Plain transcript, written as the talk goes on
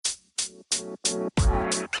Hi,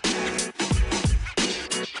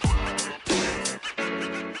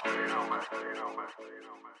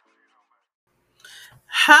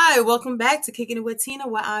 welcome back to Kicking It with Tina,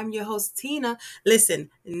 where I'm your host, Tina. Listen,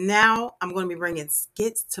 now I'm going to be bringing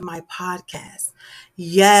skits to my podcast.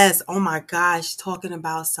 Yes, oh my gosh, talking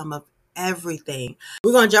about some of everything.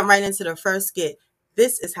 We're going to jump right into the first skit.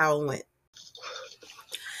 This is how it went.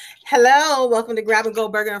 Hello, welcome to Grab and Go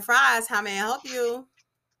Burger and Fries. How may I help you?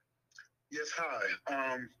 Yes,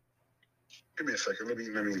 hi. Give me a second. Let me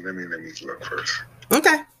look first.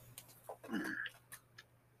 Okay. What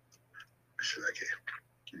should I get?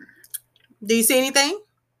 Do you see anything?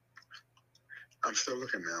 I'm still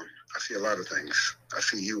looking now. I see a lot of things. I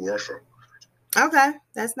see you also. Okay,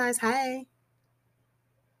 that's nice. Hi.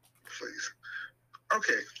 Please.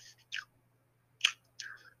 Okay.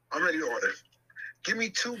 I'm ready to order. Give me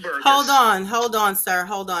 2 burgers. Hold on, sir.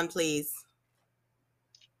 Hold on, please.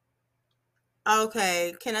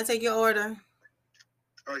 Okay, can I take your order?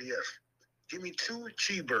 Oh, yes. Give me 2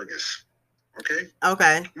 cheeseburgers. Okay?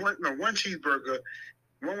 Okay. One cheeseburger,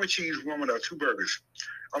 one with cheese, one without, 2 burgers.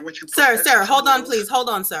 I want you. Sir, hold on, please. Hold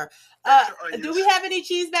on, sir. Extra Do we have any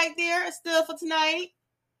cheese back there still for tonight?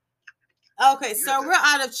 Okay, so we're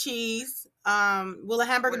out of cheese. Will a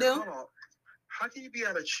hamburger do? Hold on. How can you be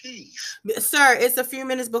out of cheese? Sir, it's a few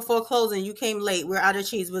minutes before closing. You came late. We're out of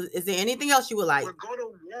cheese. Is there anything else you would like? Well, go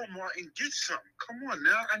to Walmart and get some. Come on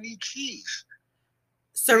now. I need cheese.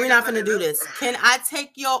 Sir, we're not going to do this. Can I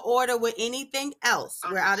take your order with anything else?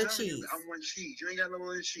 We're out of cheese. I want cheese. You ain't got no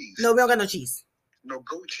other cheese. No, we don't got no cheese. No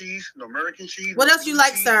goat cheese, no American cheese. What else you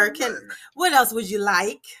like, cheese, sir? No what else would you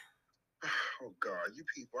like? Oh God, you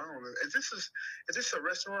people! I don't know. Is this a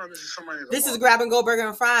restaurant? Or this is somebody. This is Grab and Go Burger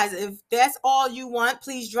and Fries. If that's all you want,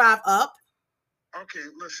 please drive up. Okay,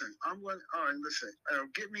 listen. All right, listen.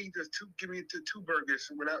 Give me the 2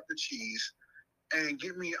 burgers without the cheese, and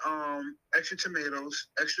give me extra tomatoes,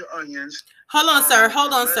 extra onions. Hold on, sir.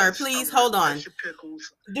 Hold on, sir. Please hold on. Extra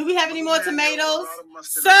pickles. Do we have any more tomatoes?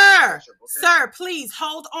 Sir, please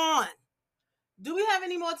hold on. Do we have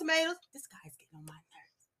any more tomatoes? This guy's getting on my nerves.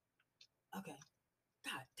 Okay.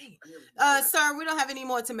 God dang. Sir, we don't have any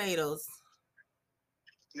more tomatoes.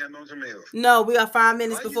 You got no tomatoes? No, we are 5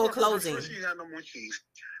 minutes before closing. First, you got no more cheese.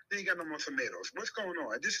 Then you got no more tomatoes. What's going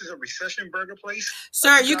on? This is a recession burger place?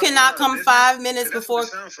 Sir, you cannot come 5 minutes before.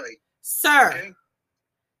 That's what it sounds like. Sir. Okay?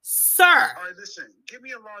 Sir. All right, listen. Give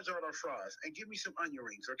me a large order of fries and give me some onion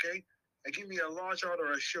rings, okay? And give me a large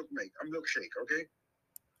order of milkshake, okay?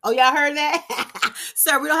 Oh, y'all heard that?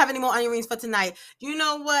 Sir, we don't have any more onion rings for tonight. You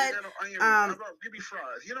know what? Give me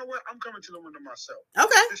fries. You know what? I'm coming to the window myself.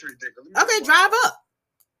 Okay. This is ridiculous. Okay, drive up.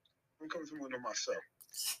 I'm coming to the window myself.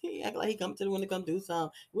 He act like he come to the window, come do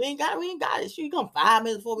something. We ain't got it. She come 5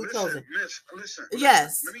 minutes before we closing. Listen.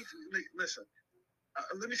 Yes. Listen.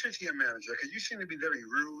 Let me speak to your manager because you seem to be very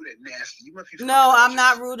rude and nasty. You must be. No, I'm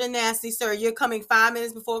not rude and nasty, sir. You're coming 5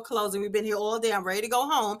 minutes before closing. We've been here all day. I'm ready to go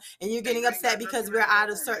home, and you're getting upset because we're out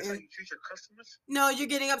of certain. That's how you treat your customers? No, you're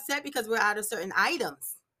getting upset because we're out of certain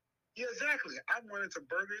items. Yeah, exactly. I wanted some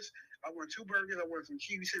burgers. I want 2 burgers. I want some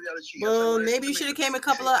cheese. You said you had a cheese. Well, maybe you should have came a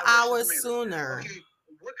couple of hours sooner. Okay,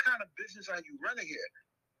 what kind of business are you running here?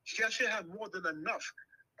 You should have more than enough.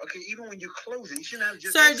 Okay, even when you're closing, you shouldn't have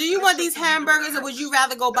just. Sir, do you want these hamburgers, or would you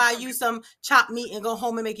rather go buy you some chopped meat and go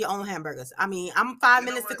home and make your own hamburgers? I mean, I'm 5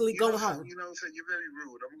 minutes to go home. So you're very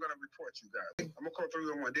rude. I'm gonna report you guys. I'm gonna call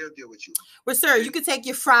 311. They'll deal with you. Well, sir, you can take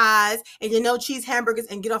your fries and your no cheese hamburgers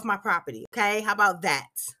and get off my property. Okay, how about that?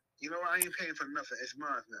 You know what? I ain't paying for nothing. It's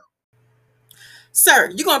mine now. Sir,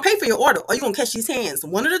 you gonna pay for your order, or you gonna catch these hands?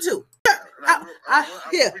 One of the two. Sir,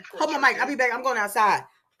 here, hold my mic. I'll be back. I'm going outside.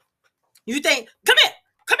 You think? Come here.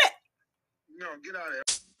 No, get out of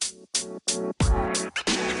here.